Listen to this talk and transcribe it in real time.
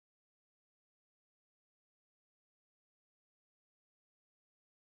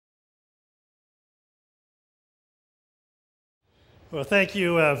Well, thank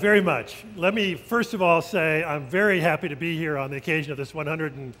you very much. Let me first of all say I'm very happy to be here on the occasion of this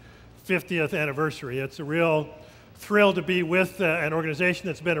 150th anniversary. It's a real thrill to be with an organization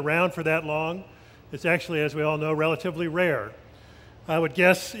that's been around for that long. It's actually, as we all know, relatively rare. I would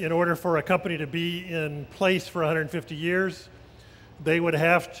guess in order for a company to be in place for 150 years, they would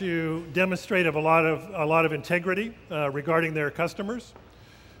have to demonstrate a lot of integrity regarding their customers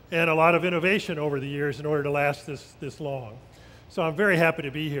and a lot of innovation over the years in order to last this long. So I'm very happy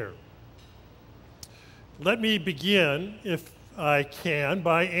to be here. Let me begin, if I can,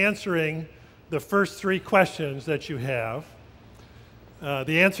 by answering the first three questions that you have.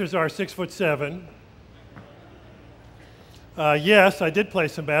 The answers are 6'7". Yes, I did play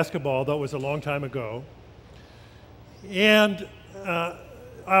some basketball, though it was a long time ago. And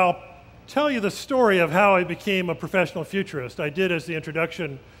I'll tell you the story of how I became a professional futurist. I did, as the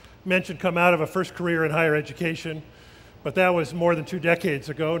introduction mentioned, come out of a first career in higher education, but that was more than 2 decades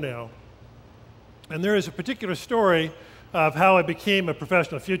ago now. And there is a particular story of how I became a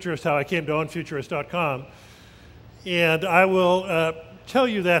professional futurist, how I came to own Futurist.com. And I will tell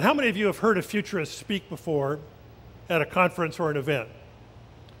you that. How many of you have heard a futurist speak before at a conference or an event?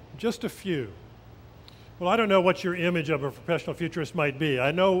 Just a few. Well, I don't know what your image of a professional futurist might be.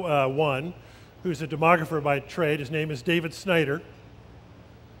 I know one who's a demographer by trade. His name is David Snyder.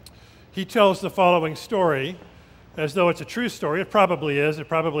 He tells the following story as though it's a true story. It probably is. It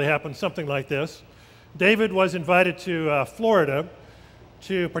probably happened something like this. David was invited to Florida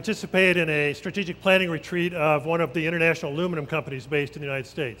to participate in a strategic planning retreat of one of the international aluminum companies based in the United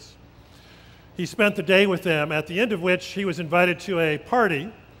States. He spent the day with them, at the end of which he was invited to a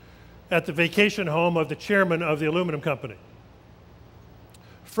party at the vacation home of the chairman of the aluminum company.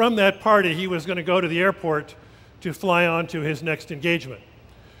 From that party, he was going to go to the airport to fly on to his next engagement.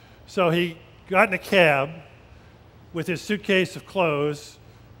 So he got in a cab with his suitcase of clothes,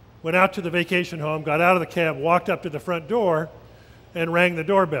 went out to the vacation home, got out of the cab, walked up to the front door, and rang the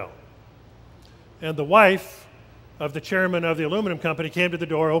doorbell. And the wife of the chairman of the aluminum company came to the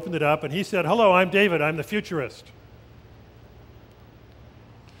door, opened it up, and he said, "Hello, I'm David, I'm the futurist."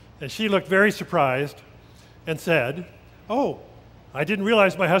 And she looked very surprised and said, "Oh, I didn't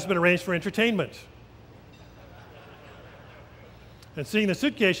realize my husband arranged for entertainment." And seeing the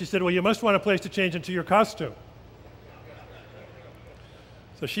suitcase, she said, "Well, you must want a place to change into your costume."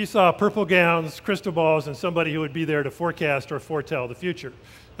 So she saw purple gowns, crystal balls, and somebody who would be there to forecast or foretell the future.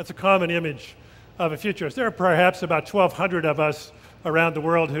 That's a common image of a futurist. There are perhaps about 1,200 of us around the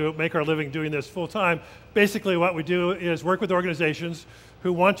world who make our living doing this full time. Basically, what we do is work with organizations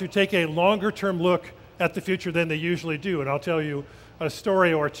who want to take a longer-term look at the future than they usually do, and I'll tell you a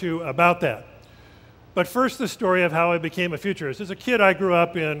story or two about that. But first, the story of how I became a futurist. As a kid, I grew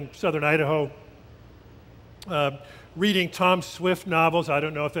up in southern Idaho, reading Tom Swift novels. I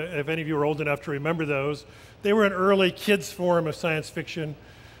don't know if any of you are old enough to remember those. They were an early kids' form of science fiction.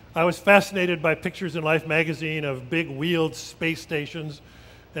 I was fascinated by Pictures in Life magazine of big wheeled space stations,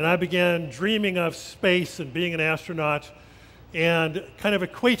 and I began dreaming of space and being an astronaut and kind of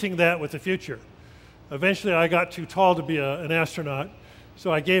equating that with the future. Eventually, I got too tall to be an astronaut,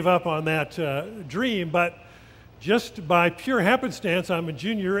 so I gave up on that dream, but just by pure happenstance, I'm a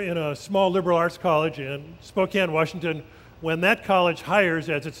junior in a small liberal arts college in Spokane, Washington, when that college hires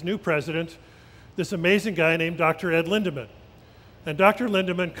as its new president this amazing guy named Dr. Ed Lindemann. And Dr.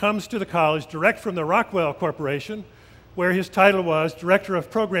 Lindemann comes to the college direct from the Rockwell Corporation, where his title was Director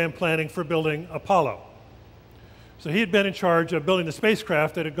of Program Planning for building Apollo. So he had been in charge of building the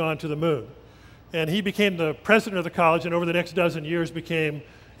spacecraft that had gone to the moon. And he became the president of the college, and over the next dozen years became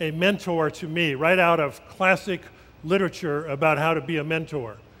a mentor to me, right out of classic literature about how to be a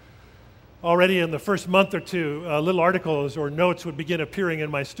mentor. Already in the first month or two, little articles or notes would begin appearing in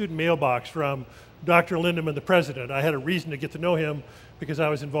my student mailbox from Dr. Lindemann, the president. I had a reason to get to know him because I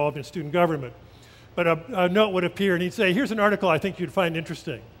was involved in student government. But a note would appear, and he'd say, "Here's an article I think you'd find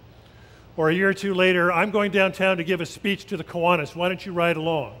interesting." Or a year or two later, "I'm going downtown to give a speech to the Kiwanis. Why don't you ride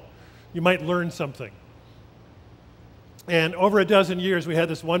along? You might learn something." And over a dozen years, we had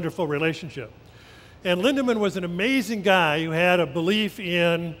this wonderful relationship. And Lindemann was an amazing guy who had a belief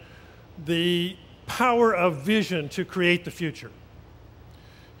in the power of vision to create the future.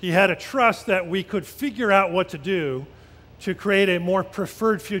 He had a trust that we could figure out what to do to create a more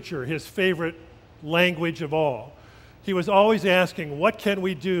preferred future, his favorite language of all. He was always asking, what can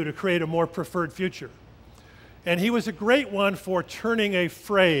we do to create a more preferred future? And he was a great one for turning a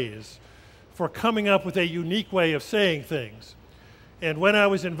phrase, for coming up with a unique way of saying things. And when I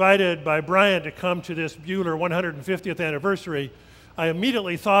was invited by Brian to come to this Buhler 150th anniversary, I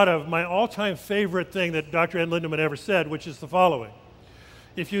immediately thought of my all-time favorite thing that Dr. Ed Lindemann ever said, which is the following.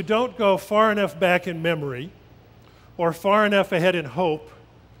 If you don't go far enough back in memory or far enough ahead in hope,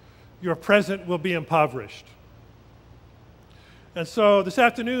 your present will be impoverished. And so this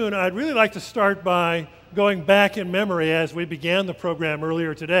afternoon, I'd really like to start by going back in memory as we began the program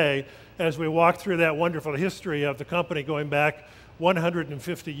earlier today, as we walked through that wonderful history of the company going back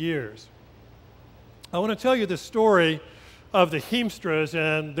 150 years. I want to tell you the story of the Hiemstras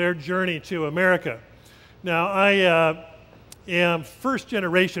and their journey to America. Now, I am first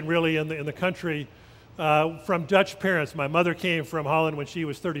generation really in the country from Dutch parents. My mother came from Holland when she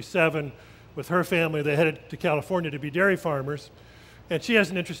was 37 with her family. They headed to California to be dairy farmers. And she has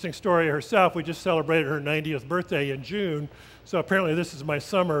an interesting story herself. We just celebrated her 90th birthday in June. So apparently this is my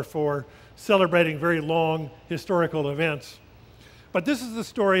summer for celebrating very long historical events. But this is the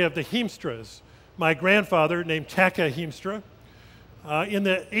story of the Hiemstras. My grandfather, named Taka Hiemstra, in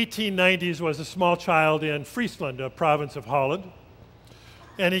the 1890s was a small child in Friesland, a province of Holland.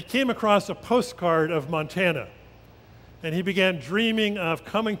 And he came across a postcard of Montana. And he began dreaming of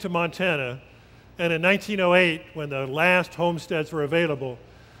coming to Montana. And in 1908, when the last homesteads were available,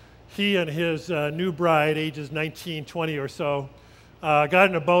 he and his new bride, ages 19, 20 or so, got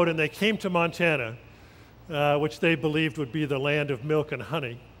in a boat and they came to Montana, which they believed would be the land of milk and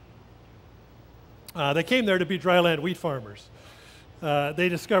honey. They came there to be dryland wheat farmers. They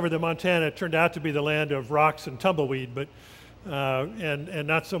discovered that Montana turned out to be the land of rocks and tumbleweed, but and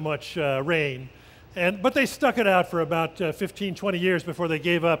not so much rain. But they stuck it out for about 15, 20 years before they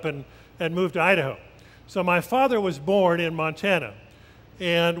gave up and moved to Idaho. So my father was born in Montana,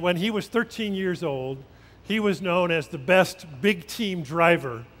 and when he was 13 years old, he was known as the best big team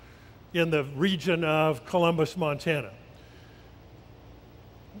driver in the region of Columbus, Montana.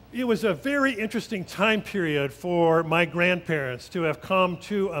 It was a very interesting time period for my grandparents to have come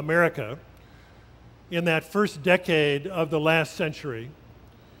to America in that first decade of the last century,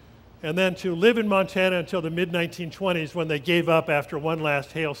 and then to live in Montana until the mid-1920s when they gave up after one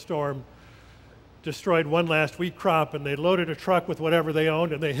last hailstorm, destroyed one last wheat crop, and they loaded a truck with whatever they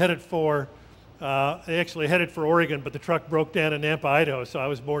owned, and they actually headed for Oregon, but the truck broke down in Nampa, Idaho, so I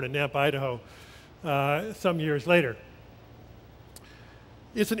was born in Nampa, Idaho some years later.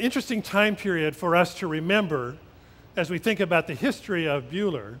 It's an interesting time period for us to remember as we think about the history of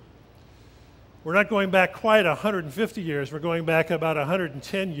Buhler. We're not going back quite 150 years, we're going back about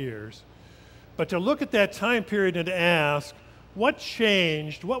 110 years. But to look at that time period and to ask, what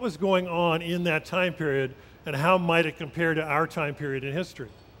changed, what was going on in that time period, and how might it compare to our time period in history?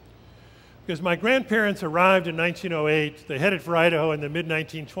 Because my grandparents arrived in 1908, they headed for Idaho in the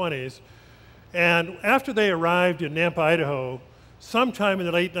mid-1920s, and after they arrived in Nampa, Idaho, sometime in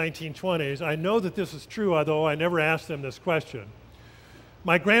the late 1920s, I know that this is true, although I never asked them this question.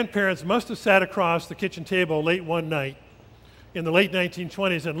 My grandparents must have sat across the kitchen table late one night in the late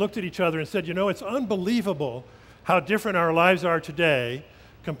 1920s and looked at each other and said, you know, it's unbelievable how different our lives are today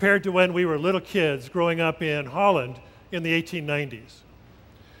compared to when we were little kids growing up in Holland in the 1890s.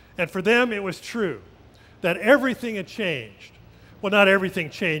 And for them, it was true that everything had changed. Well, not everything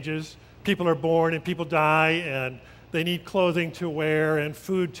changes. People are born and people die, and they need clothing to wear and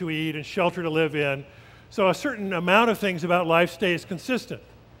food to eat and shelter to live in. So a certain amount of things about life stays consistent.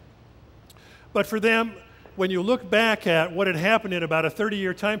 But for them, when you look back at what had happened in about a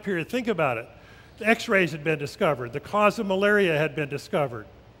 30-year time period, think about it. The X-rays had been discovered. The cause of malaria had been discovered.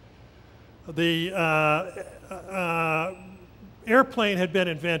 The airplane had been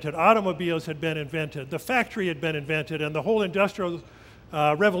invented. Automobiles had been invented. The factory had been invented, and the whole industrial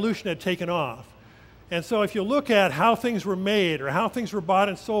revolution had taken off. And so if you look at how things were made, or how things were bought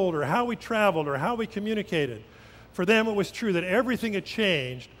and sold, or how we traveled, or how we communicated, for them it was true that everything had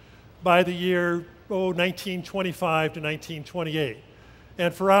changed by the year 1925 to 1928.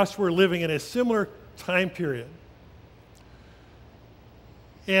 And for us, we're living in a similar time period.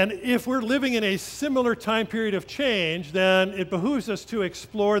 And if we're living in a similar time period of change, then it behooves us to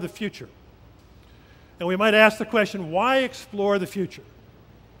explore the future. And we might ask the question, why explore the future?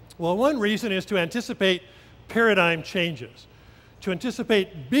 Well, one reason is to anticipate paradigm changes, to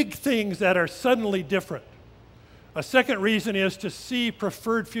anticipate big things that are suddenly different. A second reason is to see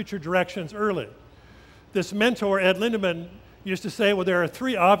preferred future directions early. This mentor, Ed Lindemann, used to say, well, there are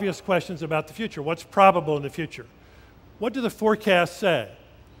three obvious questions about the future. What's probable in the future? What do the forecasts say?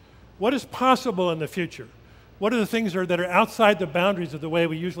 What is possible in the future? What are the things that are outside the boundaries of the way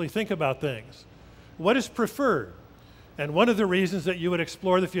we usually think about things? What is preferred? And one of the reasons that you would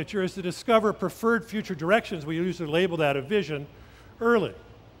explore the future is to discover preferred future directions. We usually label that a vision early.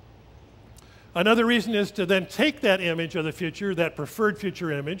 Another reason is to then take that image of the future, that preferred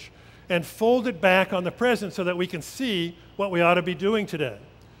future image, and fold it back on the present so that we can see what we ought to be doing today.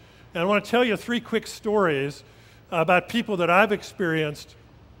 And I want to tell you 3 quick stories about people that I've experienced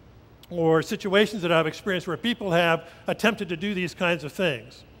or situations that I've experienced where people have attempted to do these kinds of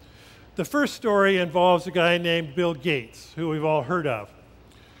things. The first story involves a guy named Bill Gates, who we've all heard of.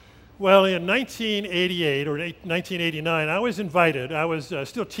 Well, in 1988 or 1989, I was invited. I was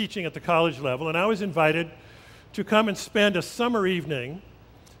still teaching at the college level, and I was invited to come and spend a summer evening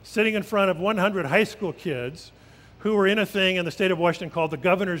sitting in front of 100 high school kids who were in a thing in the state of Washington called the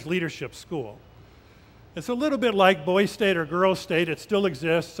Governor's Leadership School. It's a little bit like Boys State or Girls State. It still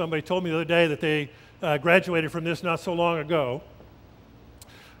exists. Somebody told me the other day that they graduated from this not so long ago.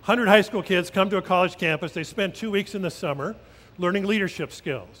 100 high school kids come to a college campus. They spend 2 weeks in the summer learning leadership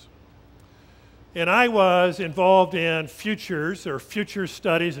skills. And I was involved in futures or future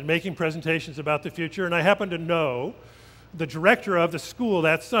studies and making presentations about the future, and I happened to know the director of the school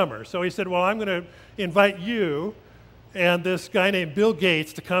that summer. So he said, well, I'm going to invite you and this guy named Bill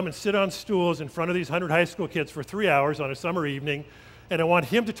Gates to come and sit on stools in front of these 100 high school kids for 3 hours on a summer evening, and I want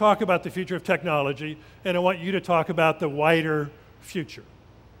him to talk about the future of technology, and I want you to talk about the wider future.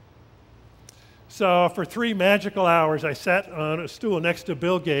 So for 3 magical hours, I sat on a stool next to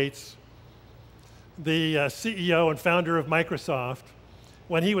Bill Gates, the CEO and founder of Microsoft.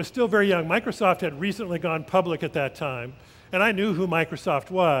 When he was still very young, Microsoft had recently gone public at that time, and I knew who Microsoft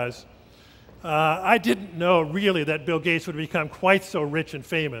was. I didn't know really that Bill Gates would become quite so rich and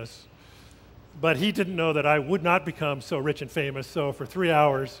famous, but he didn't know that I would not become so rich and famous, so for 3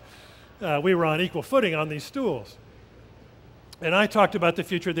 hours, we were on equal footing on these stools. And I talked about the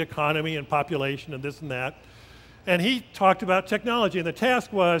future of the economy and population and this and that. And he talked about technology, and the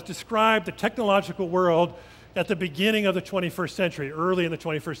task was describe the technological world at the beginning of the 21st century, early in the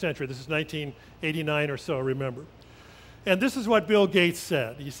 21st century. This is 1989 or so, remember. And this is what Bill Gates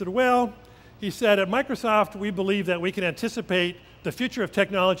said. He said, well, he said, at Microsoft, we believe that we can anticipate the future of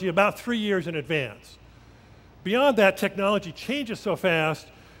technology about 3 years in advance. Beyond that, technology changes so fast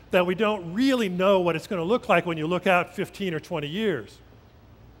that we don't really know what it's going to look like when you look out 15 or 20 years.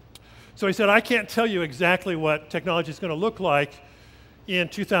 So he said, I can't tell you exactly what technology is going to look like in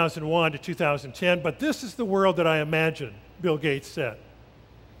 2001 to 2010, but this is the world that I imagine, Bill Gates said.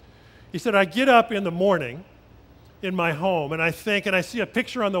 He said, I get up in the morning in my home and I think, and I see a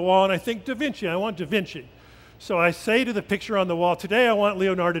picture on the wall and I think, Da Vinci, I want Da Vinci. So I say to the picture on the wall, today I want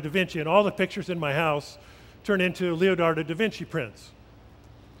Leonardo da Vinci, and all the pictures in my house turn into Leonardo da Vinci prints.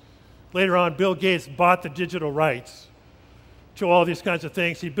 Later on, Bill Gates bought the digital rights to all these kinds of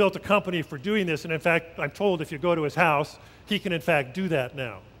things. He built a company for doing this, and in fact, I'm told if you go to his house, he can in fact do that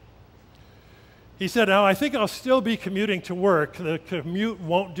now. He said, now I think I'll still be commuting to work. The commute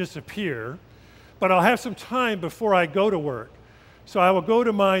won't disappear, but I'll have some time before I go to work. So I will go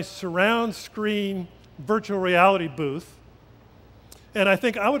to my surround screen virtual reality booth, and I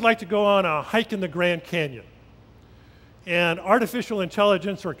think I would like to go on a hike in the Grand Canyon. And artificial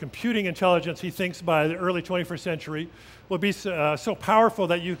intelligence or computing intelligence, he thinks by the early 21st century, will be so powerful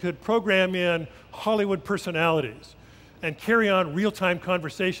that you could program in Hollywood personalities and carry on real-time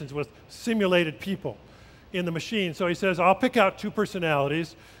conversations with simulated people in the machine. So he says, I'll pick out 2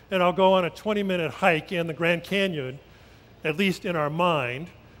 personalities and I'll go on a 20-minute hike in the Grand Canyon, at least in our mind,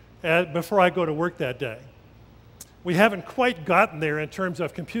 before I go to work that day. We haven't quite gotten there in terms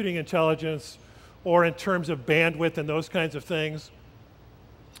of computing intelligence or in terms of bandwidth and those kinds of things.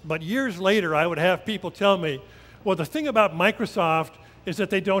 But years later, I would have people tell me, well, the thing about Microsoft is that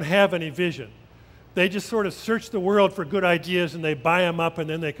they don't have any vision. They just sort of search the world for good ideas and they buy them up and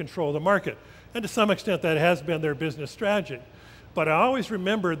then they control the market. And to some extent, that has been their business strategy. But I always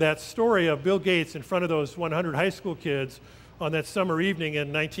remember that story of Bill Gates in front of those 100 high school kids on that summer evening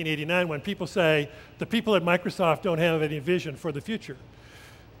in 1989 when people say, the people at Microsoft don't have any vision for the future.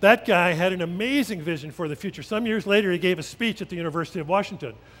 That guy had an amazing vision for the future. Some years later, he gave a speech at the University of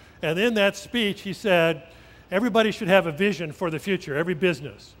Washington. And in that speech, he said, everybody should have a vision for the future, every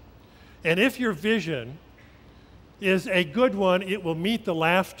business. And if your vision is a good one, it will meet the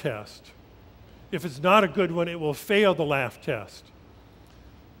laugh test. If it's not a good one, it will fail the laugh test.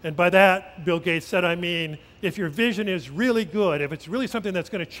 And by that, Bill Gates said, I mean, if your vision is really good, if it's really something that's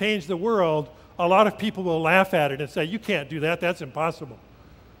going to change the world, a lot of people will laugh at it and say, you can't do that, that's impossible.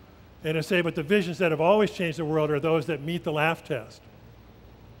 And I say, but the visions that have always changed the world are those that meet the laugh test.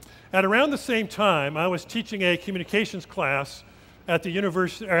 At around the same time, I was teaching a communications class at the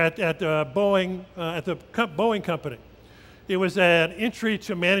university, or at the Boeing company. It was an entry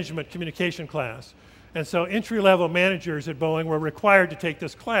to management communication class. And so entry-level managers at Boeing were required to take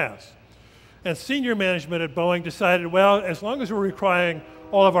this class. And senior management at Boeing decided, well, as long as we're requiring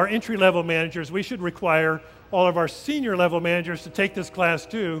all of our entry-level managers, we should require all of our senior-level managers to take this class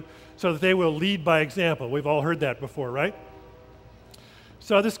too, so that they will lead by example. We've all heard that before, right?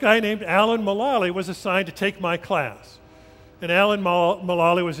 So this guy named Alan Mulally was assigned to take my class. And Alan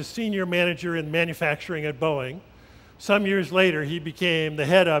Mulally was a senior manager in manufacturing at Boeing. Some years later, he became the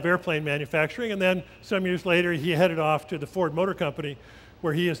head of airplane manufacturing, and then some years later, he headed off to the Ford Motor Company,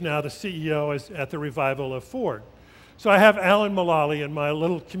 where he is now the CEO at the revival of Ford. So I have Alan Mulally in my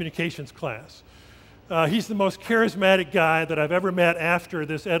little communications class. He's the most charismatic guy that I've ever met after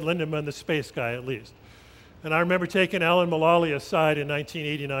this Ed Lindemann, the space guy at least. And I remember taking Alan Mulally aside in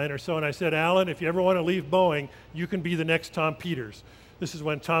 1989 or so, and I said, Alan, if you ever want to leave Boeing, you can be the next Tom Peters. This is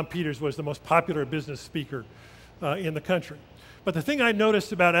when Tom Peters was the most popular business speaker in the country. But the thing I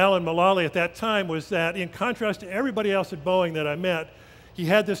noticed about Alan Mulally at that time was that in contrast to everybody else at Boeing that I met, he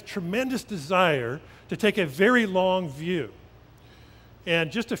had this tremendous desire to take a very long view.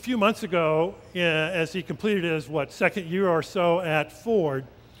 And just a few months ago, as he completed his, second year or so at Ford,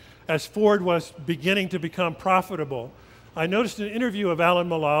 as Ford was beginning to become profitable, I noticed an interview of Alan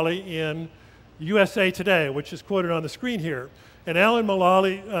Mulally in USA Today, which is quoted on the screen here. And Alan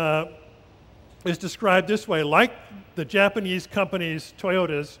Mulally is described this way: like the Japanese company's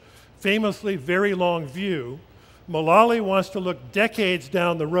Toyota's famously very long view, Mulally wants to look decades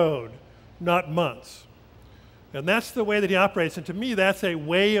down the road, not months. And that's the way that he operates. And to me, that's a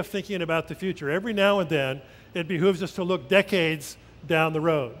way of thinking about the future. Every now and then, it behooves us to look decades down the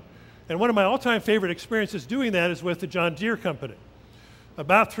road. And one of my all-time favorite experiences doing that is with the John Deere company.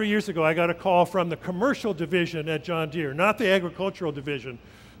 About 3 years ago, I got a call from the commercial division at John Deere, not the agricultural division.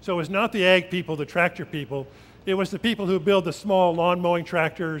 So it was not the ag people, the tractor people. It was the people who build the small lawn mowing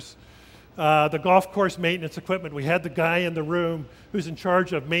tractors, the golf course maintenance equipment. We had the guy in the room who's in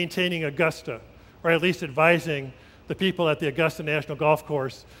charge of maintaining Augusta, or at least advising the people at the Augusta National Golf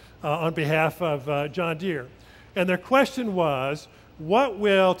Course on behalf of John Deere. And their question was, what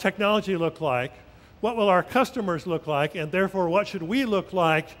will technology look like? What will our customers look like? And therefore, what should we look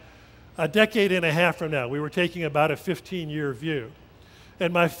like a decade and a half from now? We were taking about a 15-year view.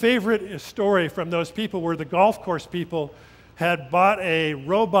 And my favorite story from those people were the golf course people had bought a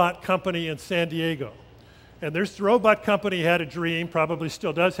robot company in San Diego. And this robot company had a dream, probably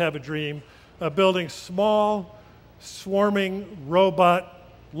still does have a dream, of building small, swarming robot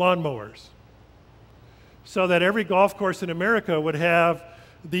lawnmowers, so that every golf course in America would have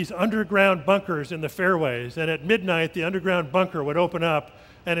these underground bunkers in the fairways, and at midnight the underground bunker would open up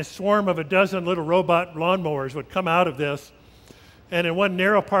and a swarm of a dozen little robot lawnmowers would come out of this, and in one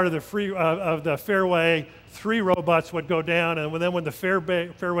narrow part of the fairway, 3 robots would go down, and then when the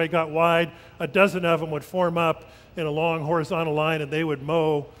fairway got wide, a dozen of them would form up in a long horizontal line, and they would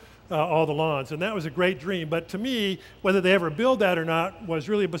mow all the lawns. And that was a great dream. But to me, whether they ever build that or not was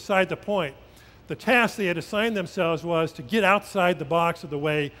really beside the point. The task they had assigned themselves was to get outside the box of the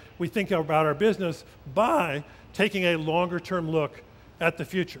way we think about our business by taking a longer-term look at the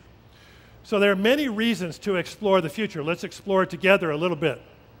future. So there are many reasons to explore the future. Let's explore it together a little bit.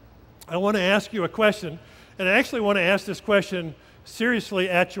 I want to ask you a question, and I actually want to ask this question seriously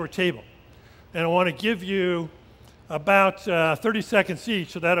at your table. And I want to give you about 30 seconds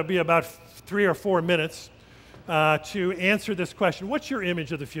each, so that'll be about 3 or 4 minutes to answer this question. What's your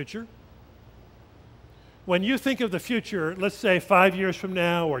image of the future? When you think of the future, let's say 5 years from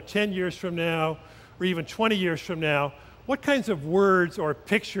now, or 10 years from now, or even 20 years from now, what kinds of words or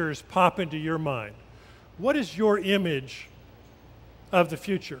pictures pop into your mind? What is your image of the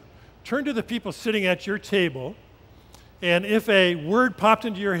future? Turn to the people sitting at your table, and if a word popped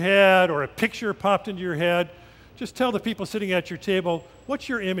into your head or a picture popped into your head, just tell the people sitting at your table, what's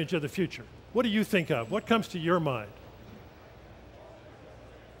your image of the future? What do you think of? What comes to your mind?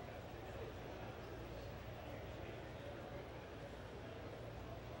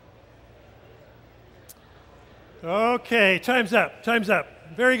 Okay, time's up, time's up.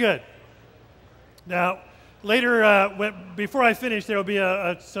 Very good. Now, later, before I finish, there will be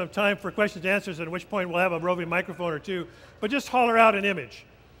some time for questions and answers, at which point we'll have a roving microphone or two. But just holler out an image,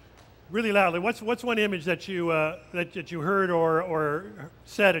 really loudly. What's one image that you heard or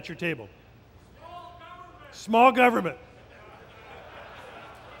said at your table? Small government. Small government.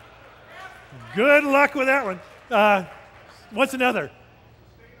 Good luck with that one. What's another?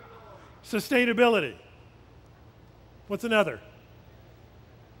 Sustainability. What's another?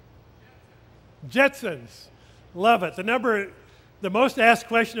 Jetsons. Love it. The most asked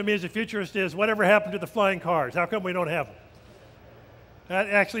question to me as a futurist is, whatever happened to the flying cars? How come we don't have them? That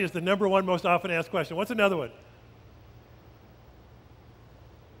actually is the #1 most often asked question. What's another one?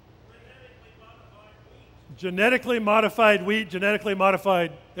 Genetically modified wheat, genetically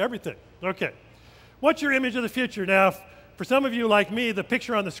modified everything. Okay. What's your image of the future? Now, for some of you like me, the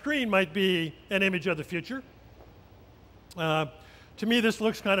picture on the screen might be an image of the future. To me, this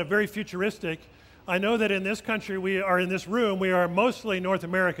looks kind of very futuristic. I know that in this country, in this room, we are mostly North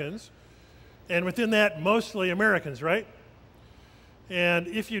Americans, and within that, mostly Americans, right? And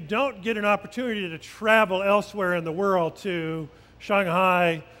if you don't get an opportunity to travel elsewhere in the world to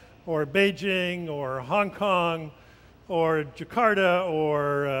Shanghai or Beijing or Hong Kong or Jakarta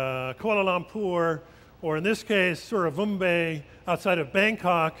or Kuala Lumpur, or in this case, Surabaya outside of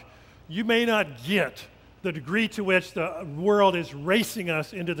Bangkok, you may not get the degree to which the world is racing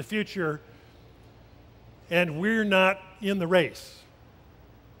us into the future, and we're not in the race.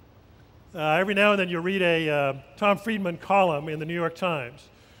 Every now and then you'll read a Tom Friedman column in the New York Times,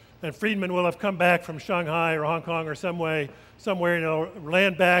 and Friedman will have come back from Shanghai or Hong Kong or somewhere,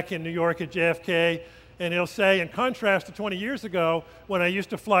 land back in New York at JFK, and he'll say, in contrast to 20 years ago, when I used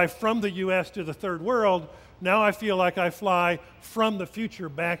to fly from the US to the third world, now I feel like I fly from the future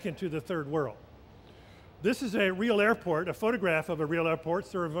back into the third world. This is a real airport, a photograph of a real airport,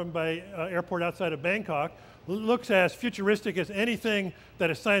 Surabaya airport outside of Bangkok. Looks as futuristic as anything that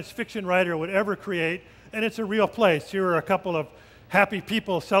a science fiction writer would ever create, and it's a real place. Here are a couple of happy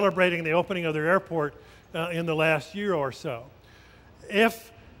people celebrating the opening of their airport in the last year or so.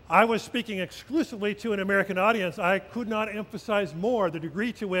 If I was speaking exclusively to an American audience, I could not emphasize more the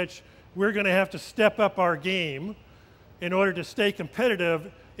degree to which we're going to have to step up our game in order to stay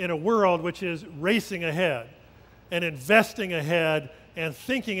competitive in a world which is racing ahead and investing ahead and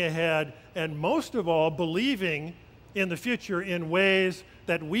thinking ahead, and most of all, believing in the future in ways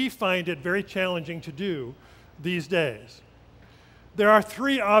that we find it very challenging to do these days. There are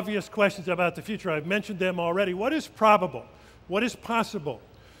three obvious questions about the future. I've mentioned them already. What is probable? What is possible?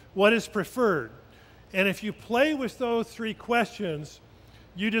 What is preferred? And if you play with those three questions,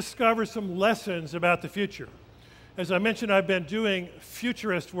 you discover some lessons about the future. As I mentioned, I've been doing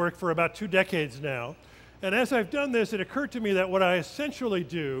futurist work for about 2 decades now. And as I've done this, it occurred to me that what I essentially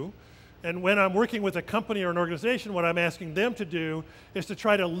do, and when I'm working with a company or an organization, what I'm asking them to do is to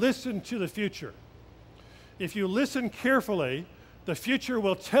try to listen to the future. If you listen carefully, the future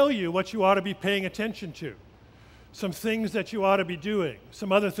will tell you what you ought to be paying attention to, some things that you ought to be doing,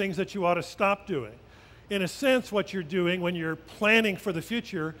 some other things that you ought to stop doing. In a sense, what you're doing when you're planning for the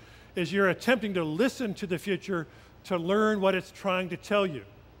future is you're attempting to listen to the future to learn what it's trying to tell you.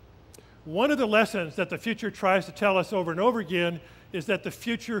 One of the lessons that the future tries to tell us over and over again is that the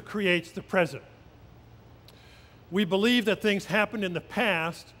future creates the present. We believe that things happened in the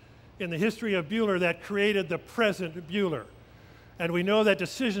past, in the history of Buhler, that created the present Buhler. And we know that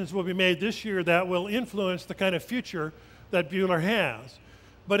decisions will be made this year that will influence the kind of future that Buhler has.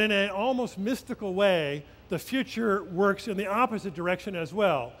 But in an almost mystical way, the future works in the opposite direction as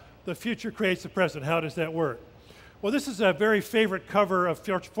well. The future creates the present. How does that work? Well, this is a very favorite cover of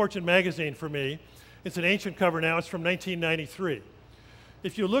Fortune magazine for me. It's an ancient cover now. It's from 1993.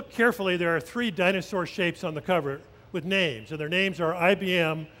 If you look carefully, there are 3 dinosaur shapes on the cover with names, and their names are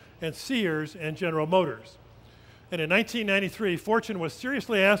IBM and Sears and General Motors. And in 1993, Fortune was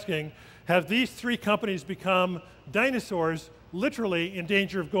seriously asking, have these 3 companies become dinosaurs, literally in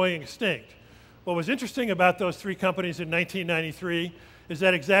danger of going extinct? What was interesting about those 3 companies in 1993 is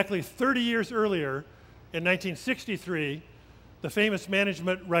that exactly 30 years earlier, in 1963, the famous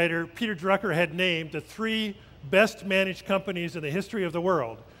management writer Peter Drucker had named the 3 best managed companies in the history of the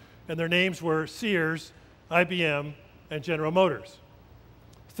world, and their names were Sears, IBM, and General Motors.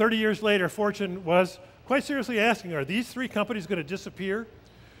 30 years later, Fortune was quite seriously asking, are these 3 companies going to disappear?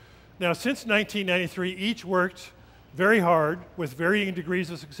 Now, since 1993, each worked very hard with varying degrees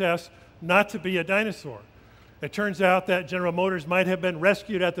of success not to be a dinosaur. It turns out that General Motors might have been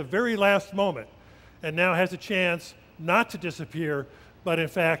rescued at the very last moment and now has a chance not to disappear, but in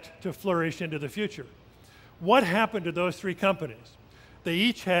fact to flourish into the future. What happened to those 3 companies? They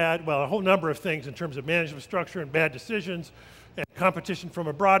each had, well, a whole number of things in terms of management structure and bad decisions and competition from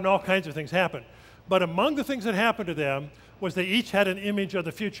abroad, and all kinds of things happened. But among the things that happened to them was they each had an image of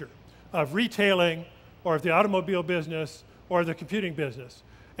the future, of retailing, or of the automobile business, or the computing business.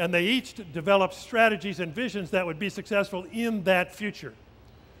 And they each developed strategies and visions that would be successful in that future.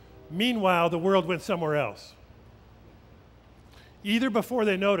 Meanwhile, the world went somewhere else. Either before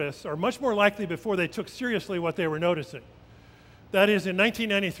they noticed, or much more likely before they took seriously what they were noticing. That is, in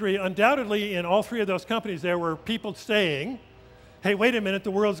 1993, undoubtedly in all 3 of those companies, there were people saying, hey, wait a minute,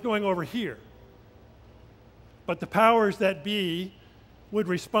 the world's going over here. But the powers that be would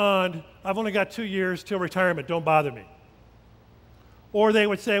respond, I've only got 2 years till retirement, don't bother me. Or they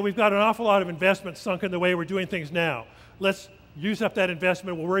would say, we've got an awful lot of investment sunk in the way we're doing things now. Let's use up that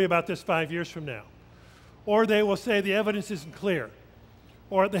investment. We'll worry about this 5 years from now. Or they will say the evidence isn't clear.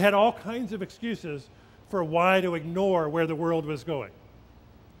 Or they had all kinds of excuses for why to ignore where the world was going.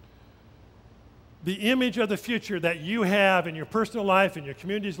 The image of the future that you have in your personal life, in your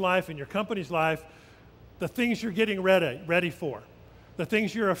community's life, in your company's life, the things you're getting ready for, the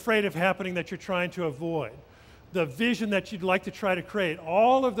things you're afraid of happening that you're trying to avoid, the vision that you'd like to try to create,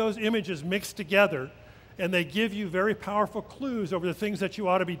 all of those images mixed together, and they give you very powerful clues over the things that you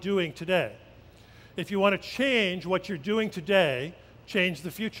ought to be doing today. If you want to change what you're doing today, change the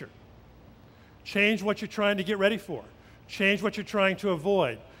future. Change what you're trying to get ready for. Change what you're trying to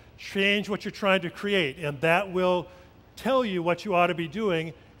avoid. Change what you're trying to create, and that will tell you what you ought to be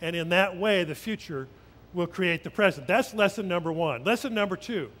doing, and in that way, the future will create the present. That's lesson number one. Lesson number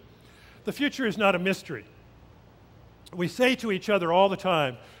two, the future is not a mystery. We say to each other all the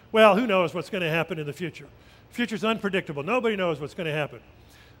time, well, who knows what's going to happen in the future? The future's unpredictable. Nobody knows what's going to happen.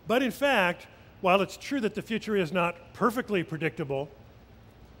 But in fact, while it's true that the future is not perfectly predictable,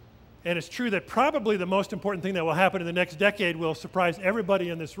 and it's true that probably the most important thing that will happen in the next decade will surprise everybody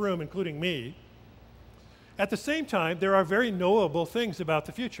in this room, including me, at the same time, there are very knowable things about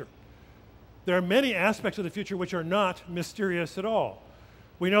the future. There are many aspects of the future which are not mysterious at all.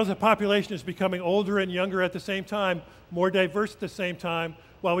 We know the population is becoming older and younger at the same time, more diverse at the same time,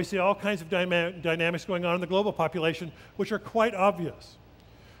 while we see all kinds of dynamics going on in the global population, which are quite obvious.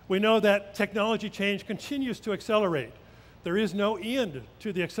 We know that technology change continues to accelerate. There is no end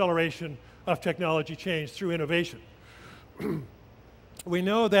to the acceleration of technology change through innovation. We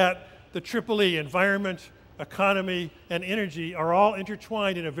know that the EEE, environment, economy, and energy are all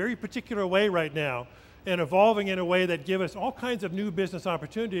intertwined in a very particular way right now and evolving in a way that give us all kinds of new business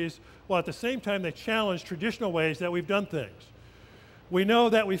opportunities, while at the same time they challenge traditional ways that we've done things. We know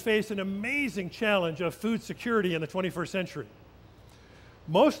that we face an amazing challenge of food security in the 21st century,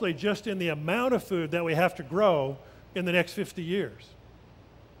 mostly just in the amount of food that we have to grow in the next 50 years.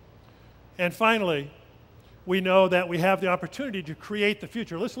 And finally, we know that we have the opportunity to create the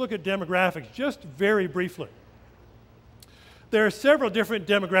future. Let's look at demographics just very briefly. There are several different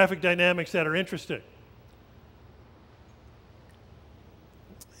demographic dynamics that are interesting.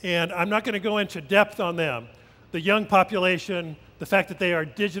 And I'm not going to go into depth on them. The young population, the fact that they are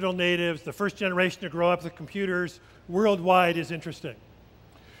digital natives, the first generation to grow up with computers worldwide is interesting.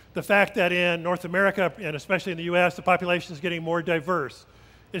 The fact that in North America, and especially in the US, the population is getting more diverse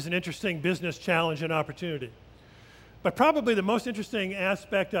is an interesting business challenge and opportunity. But probably the most interesting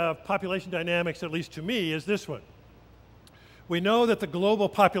aspect of population dynamics, at least to me, is this one. We know that the global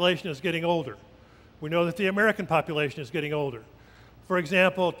population is getting older. We know that the American population is getting older. For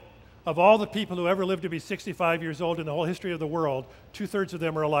example, of all the people who ever lived to be 65 years old in the whole history of the world, 2/3 of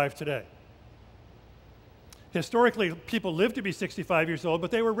them are alive today. Historically, people lived to be 65 years old,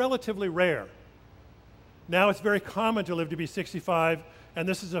 but they were relatively rare. Now it's very common to live to be 65, and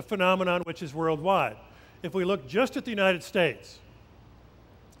this is a phenomenon which is worldwide. If we look just at the United States,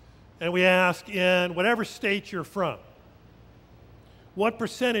 and we ask in whatever state you're from, what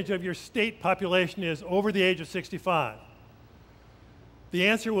percentage of your state population is over the age of 65? The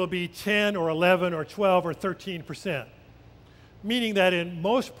answer will be 10 or 11 or 12 or 13%, meaning that in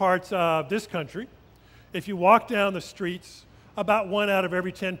most parts of this country, if you walk down the streets, about 1 out of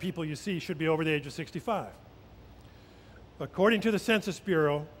every 10 people you see should be over the age of 65. According to the Census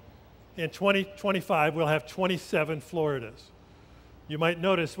Bureau, in 2025, we'll have 27 Floridas. You might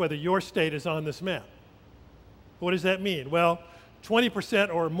notice whether your state is on this map. What does that mean? Well,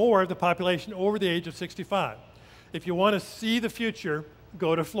 20% or more of the population over the age of 65. If you want to see the future,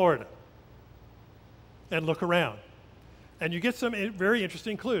 go to Florida and look around. And you get some very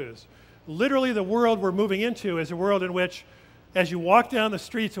interesting clues. Literally, the world we're moving into is a world in which, as you walk down the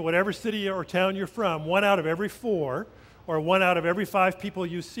streets of whatever city or town you're from, 1 out of every 4 or 1 out of every 5 people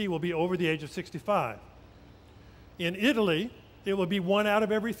you see will be over the age of 65. In Italy, it will be 1 out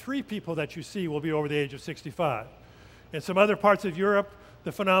of every 3 people that you see will be over the age of 65. In some other parts of Europe,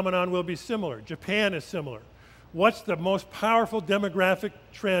 the phenomenon will be similar. Japan is similar. What's the most powerful demographic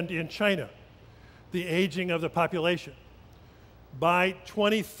trend in China? The aging of the population. By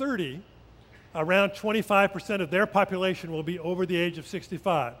 2030, around 25% of their population will be over the age of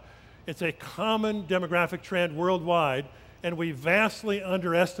 65. It's a common demographic trend worldwide, and we vastly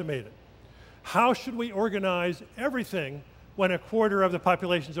underestimate it. How should we organize everything when 1/4 of the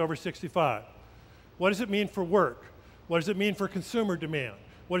population is over 65? What does it mean for work? What does it mean for consumer demand?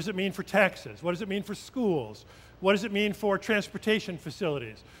 What does it mean for taxes? What does it mean for schools? What does it mean for transportation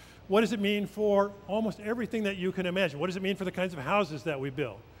facilities? What does it mean for almost everything that you can imagine? What does it mean for the kinds of houses that we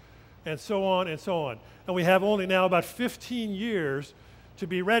build? And so on and so on. And we have only now about 15 years to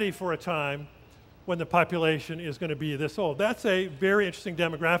be ready for a time when the population is going to be this old. That's a very interesting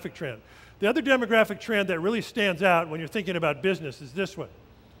demographic trend. The other demographic trend that really stands out when you're thinking about business is this one.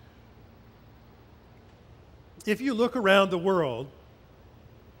 If you look around the world,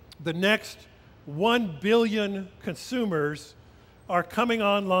 the next 1 billion consumers are coming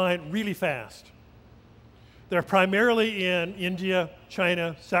online really fast. They're primarily in India,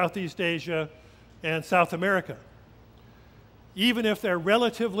 China, Southeast Asia, and South America. Even if they're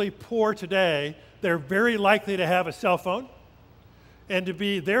relatively poor today, they're very likely to have a cell phone and to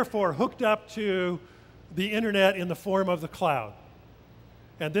be therefore hooked up to the internet in the form of the cloud.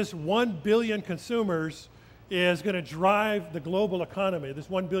 And this 1 billion consumers is going to drive the global economy. This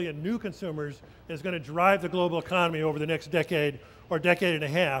 1 billion new consumers is going to drive the global economy over the next decade or decade and a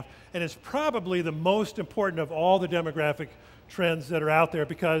half, and it's probably the most important of all the demographic trends that are out there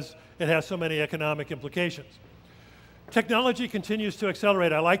because it has so many economic implications. Technology continues to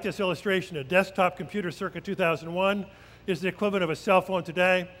accelerate. I like this illustration. A desktop computer circa 2001 is the equivalent of a cell phone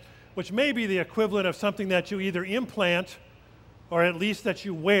today, which may be the equivalent of something that you either implant or at least that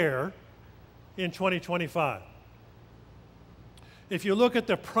you wear in 2025. If you look at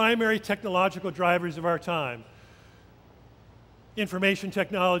the primary technological drivers of our time, information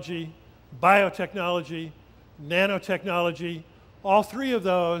technology, biotechnology, nanotechnology, all three of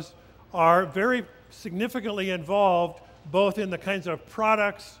those are very significantly involved both in the kinds of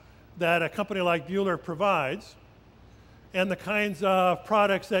products that a company like Buhler provides and the kinds of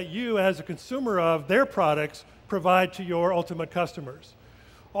products that you, as a consumer of their products, provide to your ultimate customers.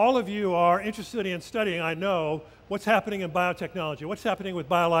 All of you are interested in studying, I know, what's happening in biotechnology, what's happening with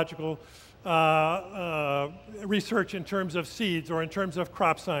biological research in terms of seeds or in terms of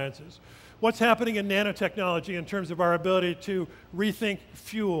crop sciences. What's happening in nanotechnology in terms of our ability to rethink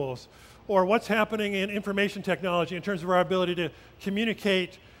fuels, or what's happening in information technology in terms of our ability to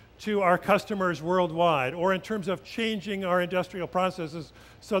communicate to our customers worldwide, or in terms of changing our industrial processes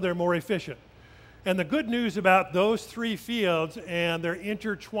so they're more efficient. And the good news about those three fields and their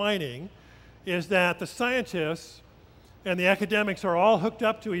intertwining is that the scientists and the academics are all hooked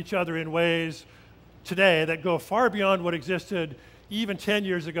up to each other in ways today that go far beyond what existed even 10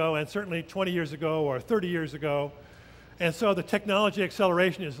 years ago and certainly 20 years ago or 30 years ago. And so the technology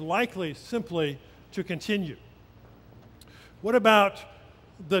acceleration is likely simply to continue. What about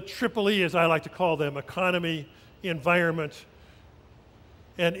the triple E, as I like to call them, economy, environment,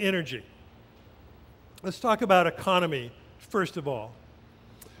 and energy? Let's talk about economy first of all.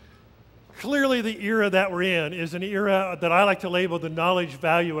 Clearly, the era that we're in is an era that I like to label the knowledge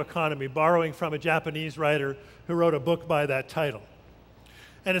value economy, borrowing from a Japanese writer who wrote a book by that title.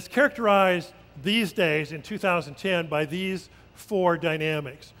 And it's characterized these days, in 2010, by these four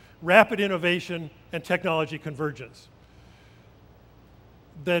dynamics: rapid innovation and technology convergence.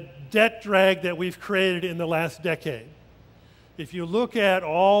 The debt drag that we've created in the last decade. If you look at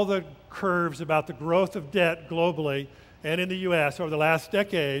all the curves about the growth of debt globally and in the US over the last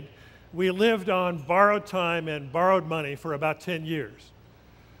decade, we lived on borrowed time and borrowed money for about 10 years.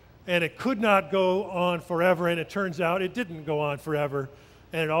 And it could not go on forever, and it turns out it didn't go on forever.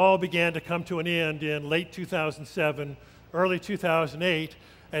 And it all began to come to an end in late 2007, early 2008.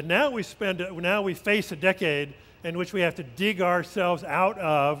 And now we face a decade in which we have to dig ourselves out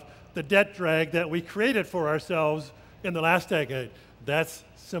of the debt drag that we created for ourselves in the last decade. That's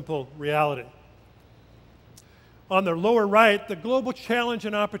simple reality. On the lower right, the global challenge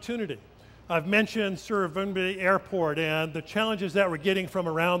and opportunity. I've mentioned Surabaya Airport and the challenges that we're getting from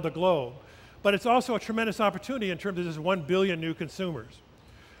around the globe. But it's also a tremendous opportunity in terms of this 1 billion new consumers.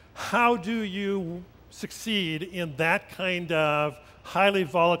 How do you succeed in that kind of highly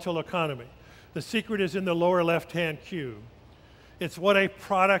volatile economy? The secret is in the lower left-hand cube. It's what a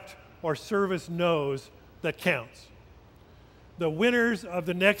product or service knows that counts. The winners of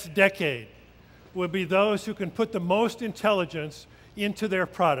the next decade will be those who can put the most intelligence into their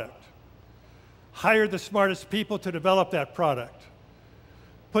product, hire the smartest people to develop that product,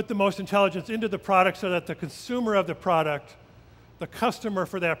 put the most intelligence into the product so that the consumer of the product, the customer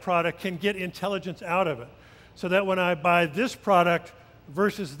for that product, can get intelligence out of it. So that when I buy this product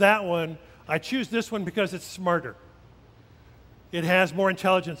versus that one, I choose this one because it's smarter. It has more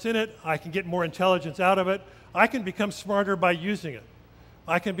intelligence in it. I can get more intelligence out of it. I can become smarter by using it.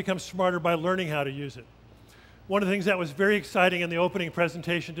 I can become smarter by learning how to use it. One of the things that was very exciting in the opening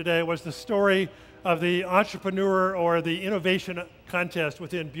presentation today was the story of the entrepreneur or the innovation contest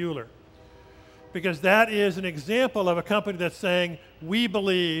within Buhler. Because that is an example of a company that's saying, we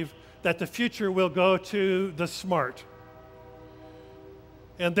believe that the future will go to the smart.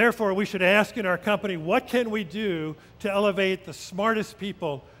 And therefore, we should ask in our company, what can we do to elevate the smartest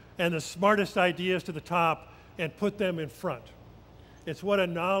people and the smartest ideas to the top and put them in front? It's what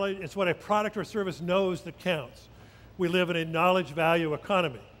a product or service knows that counts. We live in a knowledge value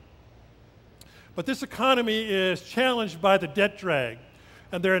economy. But this economy is challenged by the debt drag.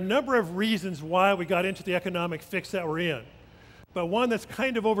 And there are a number of reasons why we got into the economic fix that we're in. But one that's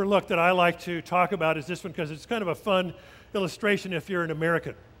kind of overlooked that I like to talk about is this one, because it's kind of a fun illustration if you're an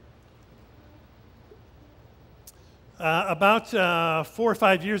American. About 4 or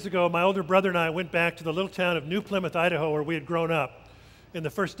 5 years ago, my older brother and I went back to the little town of New Plymouth, Idaho, where we had grown up in the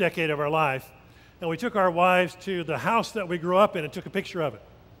first decade of our life. And we took our wives to the house that we grew up in and took a picture of it.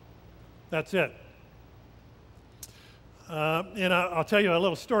 That's it. And I'll tell you a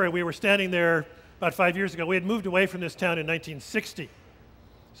little story. We were standing there about 5 years ago. We had moved away from this town in 1960.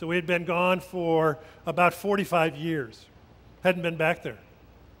 So we had been gone for about 45 years. Hadn't been back there.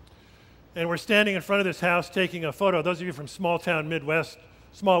 And we're standing in front of this house taking a photo. Those of you from small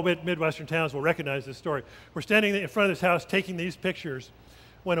Midwestern towns will recognize this story. We're standing in front of this house taking these pictures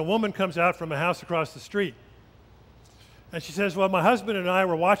when a woman comes out from a house across the street. And she says, well, my husband and I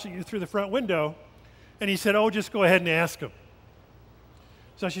were watching you through the front window. And he said, oh, just go ahead and ask him.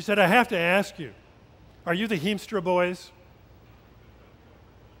 So she said, I have to ask you, are you the Hiemstra boys?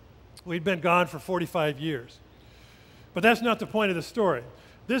 We'd been gone for 45 years. But that's not the point of the story.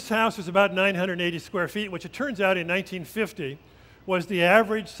 This house was about 980 square feet, which it turns out in 1950 was the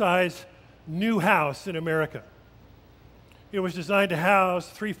average size new house in America. It was designed to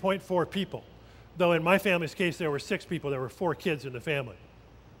house 3.4 people, though in my family's case there were 6 people. There were 4 kids in the family.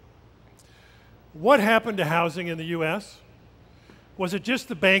 What happened to housing in the U.S.? Was it just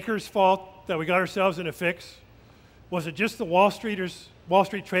the bankers' fault that we got ourselves in a fix? Was it just the Wall Street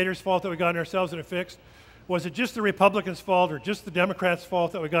traders' fault that we got ourselves in a fix? Was it just the Republicans' fault or just the Democrats'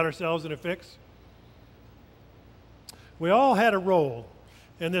 fault that we got ourselves in a fix? We all had a role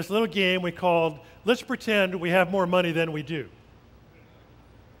in this little game we called, let's pretend we have more money than we do.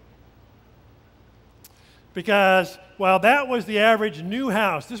 Because while that was the average new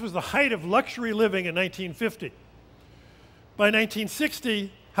house, this was the height of luxury living in 1950. By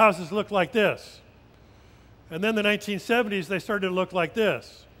 1960, houses looked like this. And then the 1970s, they started to look like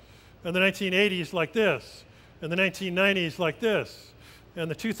this. And the 1980s like this. And the 1990s like this.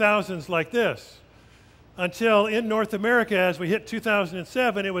 And the 2000s like this. Until in North America, as we hit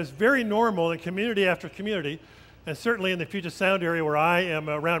 2007, it was very normal in community after community, and certainly in the Puget Sound area where I am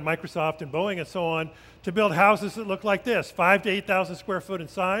around Microsoft and Boeing and so on, to build houses that look like this, 5,000 to 8,000 square foot in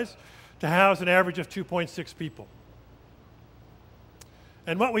size, to house an average of 2.6 people.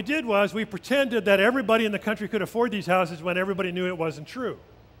 And what we did was we pretended that everybody in the country could afford these houses when everybody knew it wasn't true.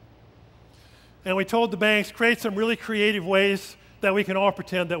 And we told the banks, create some really creative ways that we can all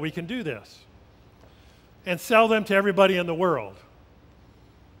pretend that we can do this. And sell them to everybody in the world.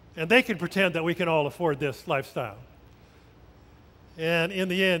 And they can pretend that we can all afford this lifestyle. And in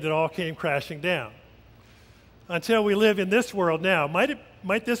the end, it all came crashing down. Until we live in this world now.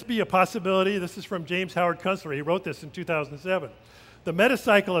 Might this be a possibility? This is from James Howard Kunstler. He wrote this in 2007. The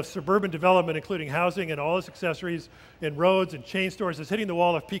metacycle of suburban development, including housing and all its accessories in roads and chain stores, is hitting the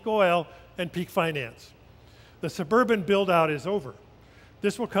wall of peak oil and peak finance. The suburban build-out is over.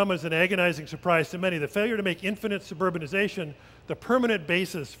 This will come as an agonizing surprise to many. The failure to make infinite suburbanization the permanent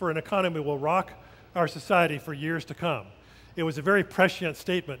basis for an economy will rock our society for years to come. It was a very prescient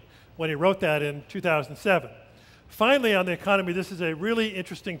statement when he wrote that in 2007. Finally, on the economy, this is a really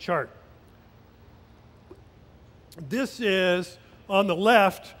interesting chart. This is, on the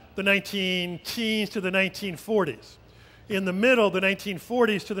left, the 19-teens to the 1940s. In the middle, the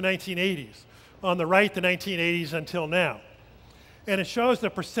 1940s to the 1980s. On the right, the 1980s until now. And it shows the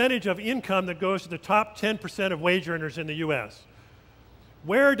percentage of income that goes to the top 10% of wage earners in the U.S.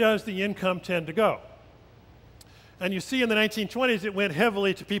 Where does the income tend to go? And you see in the 1920s it went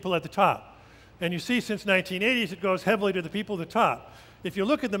heavily to people at the top. And you see since 1980s it goes heavily to the people at the top. If you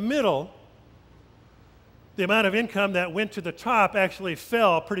look at the middle, the amount of income that went to the top actually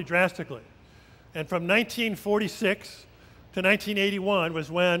fell pretty drastically. And from 1946 to 1981 was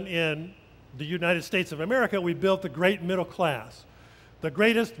when in the United States of America we built the great middle class. The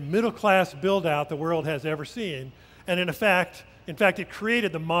greatest middle class build out the world has ever seen. And in fact, it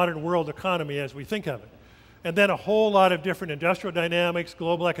created the modern world economy as we think of it. And then a whole lot of different industrial dynamics,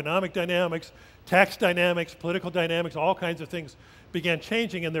 global economic dynamics, tax dynamics, political dynamics, all kinds of things began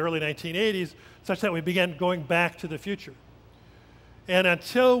changing in the early 1980s, such that we began going back to the future. And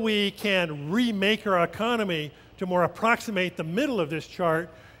until we can remake our economy to more approximate the middle of this chart,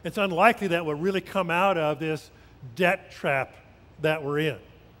 it's unlikely that we'll really come out of this debt trap that we're in.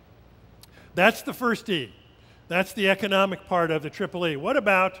 That's the first E. That's the economic part of the triple E. What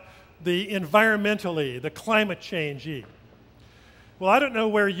about the environmental E, the climate change E? Well, I don't know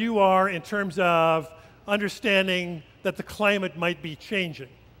where you are in terms of understanding that the climate might be changing.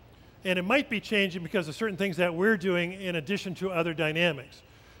 And it might be changing because of certain things that we're doing in addition to other dynamics.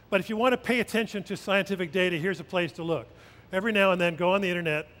 But if you want to pay attention to scientific data, here's a place to look. Every now and then, go on the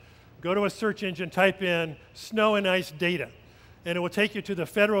internet, go to a search engine, type in snow and ice data, and it will take you to the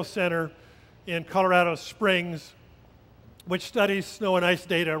Federal Center in Colorado Springs, which studies snow and ice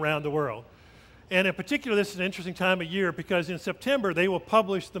data around the world. And in particular, this is an interesting time of year because in September, they will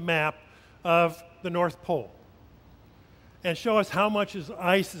publish the map of the North Pole and show us how much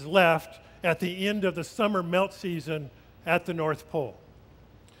ice is left at the end of the summer melt season at the North Pole.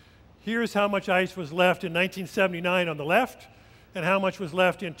 Here's how much ice was left in 1979 on the left and how much was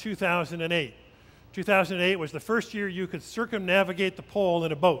left in 2008. 2008 was the first year you could circumnavigate the pole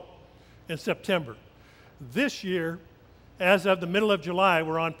in a boat in September. This year, as of the middle of July,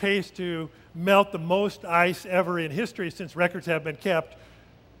 we're on pace to melt the most ice ever in history since records have been kept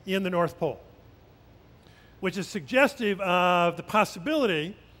in the North Pole, which is suggestive of the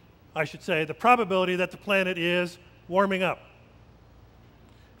possibility, I should say, the probability that the planet is warming up.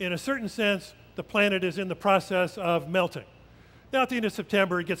 In a certain sense, the planet is in the process of melting. Now, at the end of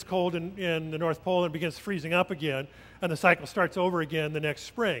September, it gets cold in the North Pole and begins freezing up again, and the cycle starts over again the next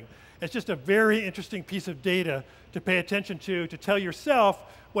spring. It's just a very interesting piece of data to pay attention to tell yourself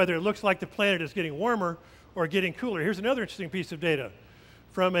whether it looks like the planet is getting warmer or getting cooler. Here's another interesting piece of data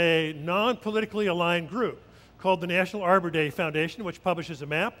from a non-politically aligned group called the National Arbor Day Foundation, which publishes a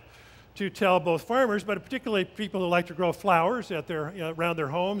map to tell both farmers, but particularly people who like to grow flowers at around their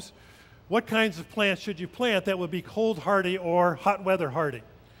homes, what kinds of plants should you plant that would be cold hardy or hot weather hardy.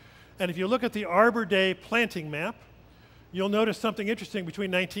 And if you look at the Arbor Day planting map, you'll notice something interesting between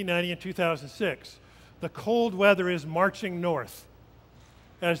 1990 and 2006. The cold weather is marching north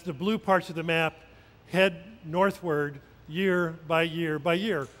as the blue parts of the map head northward year by year by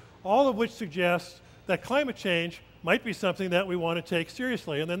year, all of which suggests that climate change might be something that we want to take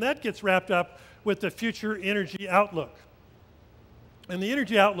seriously. And then that gets wrapped up with the future energy outlook. And the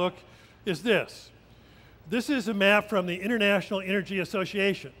energy outlook is this. This is a map from the International Energy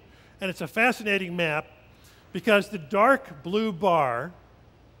Association. And it's a fascinating map because the dark blue bar,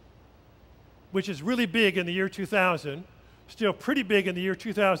 which is really big in the year 2000, still pretty big in the year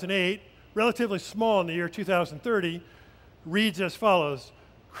 2008, relatively small in the year 2030, reads as follows: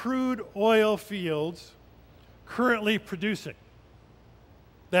 crude oil fields currently producing.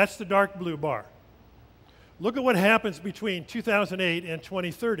 That's the dark blue bar. Look at what happens between 2008 and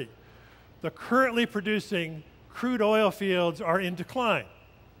 2030. The currently producing crude oil fields are in decline.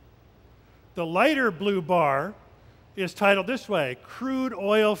 The lighter blue bar is titled this way: crude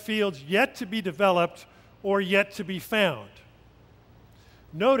oil fields yet to be developed or yet to be found.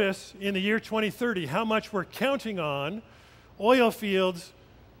 Notice in the year 2030 how much we're counting on oil fields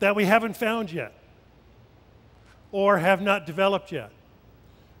that we haven't found yet or have not developed yet.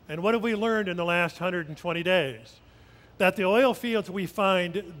 And what have we learned in the last 120 days? That the oil fields we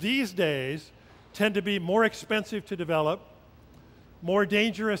find these days tend to be more expensive to develop, more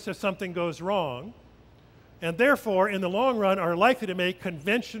dangerous if something goes wrong, and therefore, in the long run, are likely to make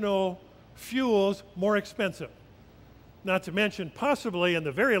conventional fuels more expensive. Not to mention, possibly, in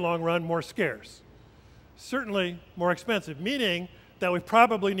the very long run, more scarce. Certainly more expensive, meaning that we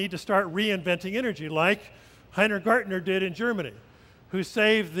probably need to start reinventing energy, like Heiner Gartner did in Germany, who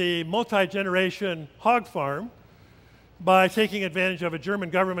saved the multi-generation hog farm by taking advantage of a German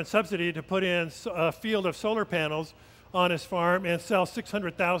government subsidy to put in a field of solar panels on his farm and sell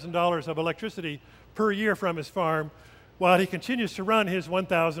 $600,000 of electricity per year from his farm while he continues to run his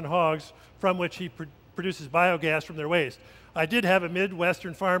 1,000 hogs from which he produces biogas from their waste. I did have a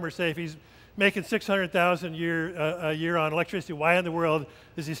Midwestern farmer say if he's making $600,000 a year on electricity, why in the world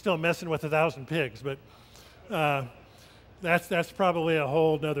is he still messing with 1,000 pigs? But that's probably a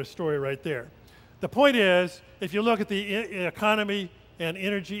whole other story right there. The point is, if you look at the economy and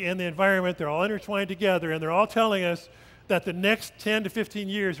energy and the environment, they're all intertwined together, and they're all telling us that the next 10 to 15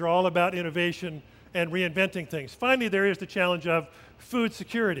 years are all about innovation and reinventing things. Finally, there is the challenge of food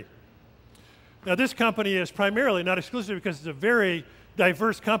security. Now, this company is primarily, not exclusively, because it's a very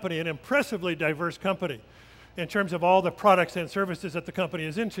diverse company, an impressively diverse company in terms of all the products and services that the company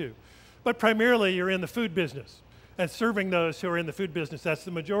is into. But primarily, you're in the food business and serving those who are in the food business. That's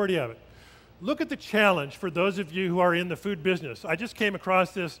the majority of it. Look at the challenge for those of you who are in the food business. I just came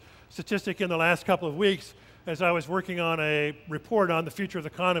across this statistic in the last couple of weeks as I was working on a report on the future of the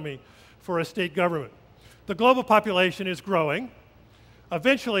economy for a state government. The global population is growing.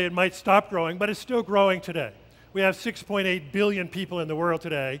 Eventually it might stop growing, but it's still growing today. We have 6.8 billion people in the world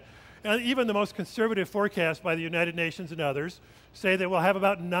today, and even the most conservative forecast by the United Nations and others say that we'll have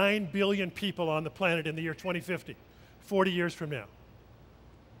about 9 billion people on the planet in the year 2050, 40 years from now.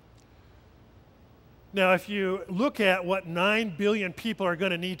 Now, if you look at what 9 billion people are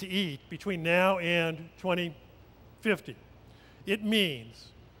going to need to eat between now and 2050, it means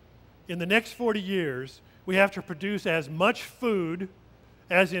in the next 40 years, we have to produce as much food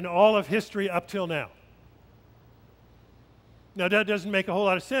as in all of history up till now. Now, that doesn't make a whole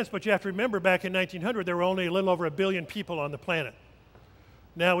lot of sense, but you have to remember back in 1900, there were only a little over 1 billion people on the planet.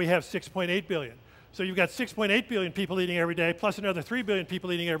 Now we have 6.8 billion. So you've got 6.8 billion people eating every day, plus another 3 billion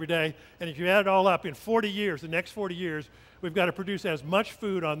people eating every day, and if you add it all up, in 40 years, the next 40 years, we've got to produce as much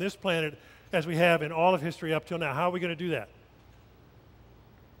food on this planet as we have in all of history up till now. How are we going to do that?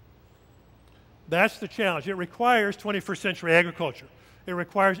 That's the challenge. It requires 21st century agriculture. It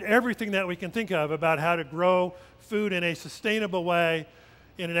requires everything that we can think of about how to grow food in a sustainable way,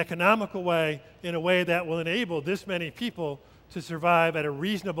 in an economical way, in a way that will enable this many people to survive at a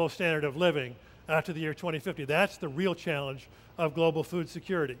reasonable standard of living after the year 2050. That's the real challenge of global food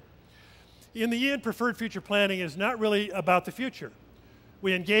security. In the end, preferred future planning is not really about the future.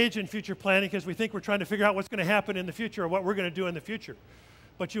 We engage in future planning because we think we're trying to figure out what's going to happen in the future or what we're going to do in the future.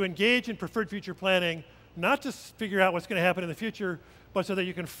 But you engage in preferred future planning not to figure out what's going to happen in the future, but so that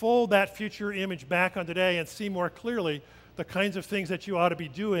you can fold that future image back on today and see more clearly the kinds of things that you ought to be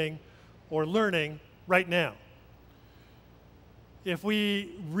doing or learning right now. If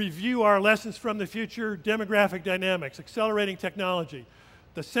we review our lessons from the future, demographic dynamics, accelerating technology,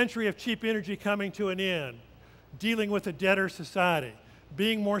 the century of cheap energy coming to an end, dealing with a debtor society,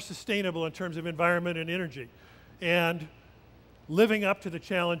 being more sustainable in terms of environment and energy, and living up to the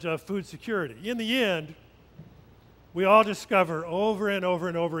challenge of food security. In the end, we all discover over and over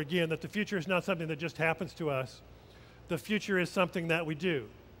and over again that the future is not something that just happens to us. The future is something that we do.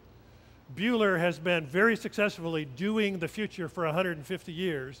 Buhler has been very successfully doing the future for 150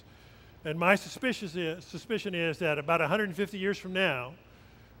 years, and my suspicion is that about 150 years from now,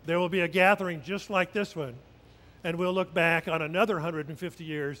 there will be a gathering just like this one, and we'll look back on another 150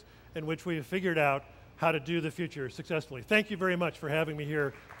 years in which we have figured out how to do the future successfully. Thank you very much for having me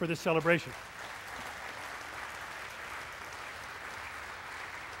here for this celebration.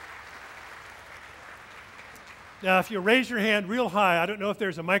 Now, if you raise your hand real high, I don't know if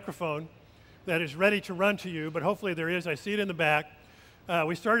there's a microphone that is ready to run to you, but hopefully there is. I see it in the back.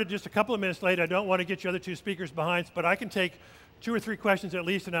 We started just a couple of minutes late. I don't want to get your other two speakers behind, but I can take 2 or 3 questions at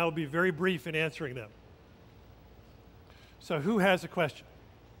least, and I will be very brief in answering them. So who has a question?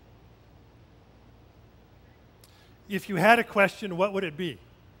 If you had a question, what would it be?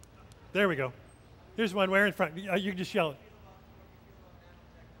 There we go. Here's one way in front. You can just yell it.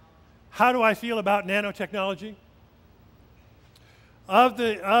 How do I feel about nanotechnology? Of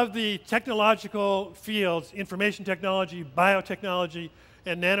the technological fields, information technology, biotechnology,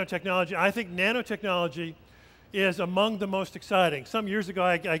 and nanotechnology, I think nanotechnology is among the most exciting. Some years ago,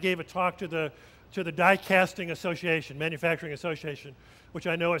 I gave a talk to the Die Casting Association, Manufacturing Association, which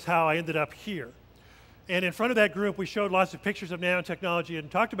I know is how I ended up here. And in front of that group, we showed lots of pictures of nanotechnology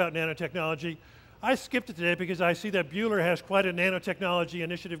and talked about nanotechnology. I skipped it today because I see that Buhler has quite a nanotechnology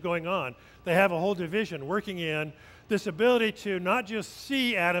initiative going on. They have a whole division working in this ability to not just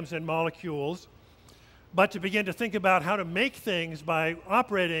see atoms and molecules, but to begin to think about how to make things by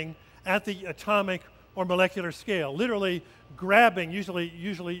operating at the atomic or molecular scale, literally grabbing,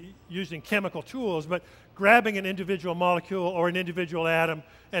 usually using chemical tools, but grabbing an individual molecule or an individual atom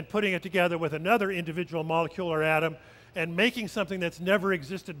and putting it together with another individual molecule or atom and making something that's never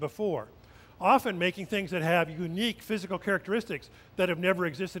existed before. Often making things that have unique physical characteristics that have never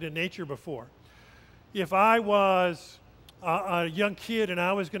existed in nature before. If I was a young kid and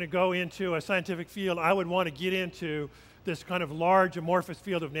I was going to go into a scientific field, I would want to get into this kind of large amorphous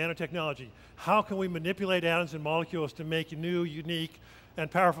field of nanotechnology. How can we manipulate atoms and molecules to make new, unique, and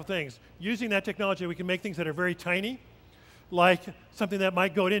powerful things? Using that technology, we can make things that are very tiny, like something that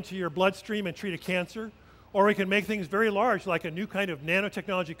might go into your bloodstream and treat a cancer, or we can make things very large, like a new kind of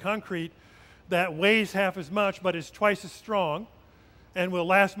nanotechnology concrete that weighs half as much but is twice as strong and will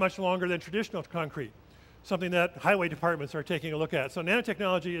last much longer than traditional concrete, something that highway departments are taking a look at. So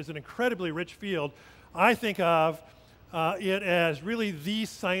nanotechnology is an incredibly rich field. I think of it as really the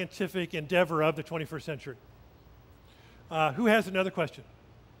scientific endeavor of the 21st century. Who has another question?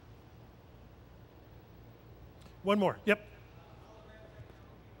 One more. Yep.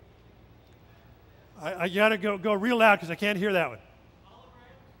 I got to go real loud because I can't hear that one.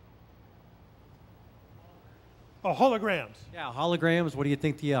 Oh, holograms. Yeah, holograms. What do you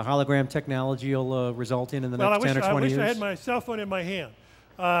think the hologram technology will result in the next 10 or 20 years? I wish I had my cell phone in my hand.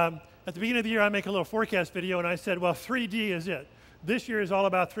 At the beginning of the year, I make a little forecast video, and I said, well, 3D is it. This year is all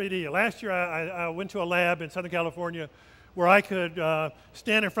about 3D. Last year, I went to a lab in Southern California where I could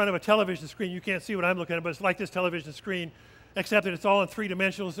stand in front of a television screen. You can't see what I'm looking at, but it's like this television screen, except that it's all in 3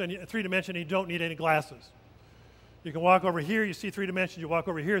 dimensions, and you don't need any glasses. You can walk over here, you see 3 dimensions. You walk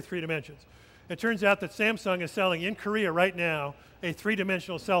over here, 3 dimensions. It turns out that Samsung is selling in Korea right now a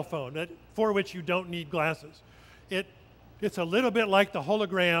 3-dimensional cell phone for which you don't need glasses. It's a little bit like the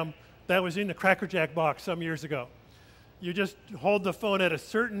hologram that was in the Cracker Jack box some years ago. You just hold the phone at a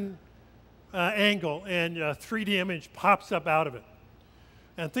certain angle and a 3D image pops up out of it.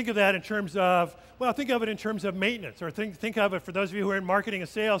 And think of that in terms of, well, think of it in terms of maintenance, or think of it for those of you who are in marketing and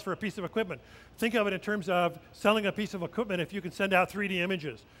sales for a piece of equipment. Think of it in terms of selling a piece of equipment if you can send out 3D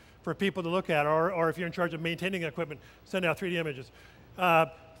images for people to look at, or if you're in charge of maintaining equipment, send out 3D images.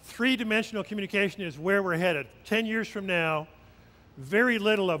 3-dimensional communication is where we're headed. 10 years from now, very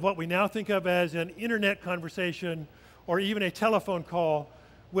little of what we now think of as an internet conversation or even a telephone call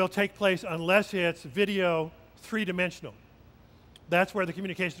will take place unless it's video 3-dimensional. That's where the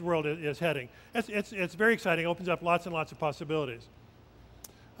communications world is heading. It's very exciting. It opens up lots and lots of possibilities.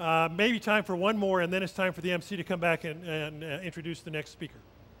 Maybe time for one more, and then it's time for the MC to come back and introduce the next speaker.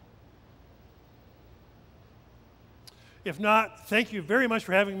 If not, thank you very much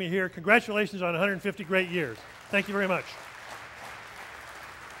for having me here. Congratulations on 150 great years. Thank you very much.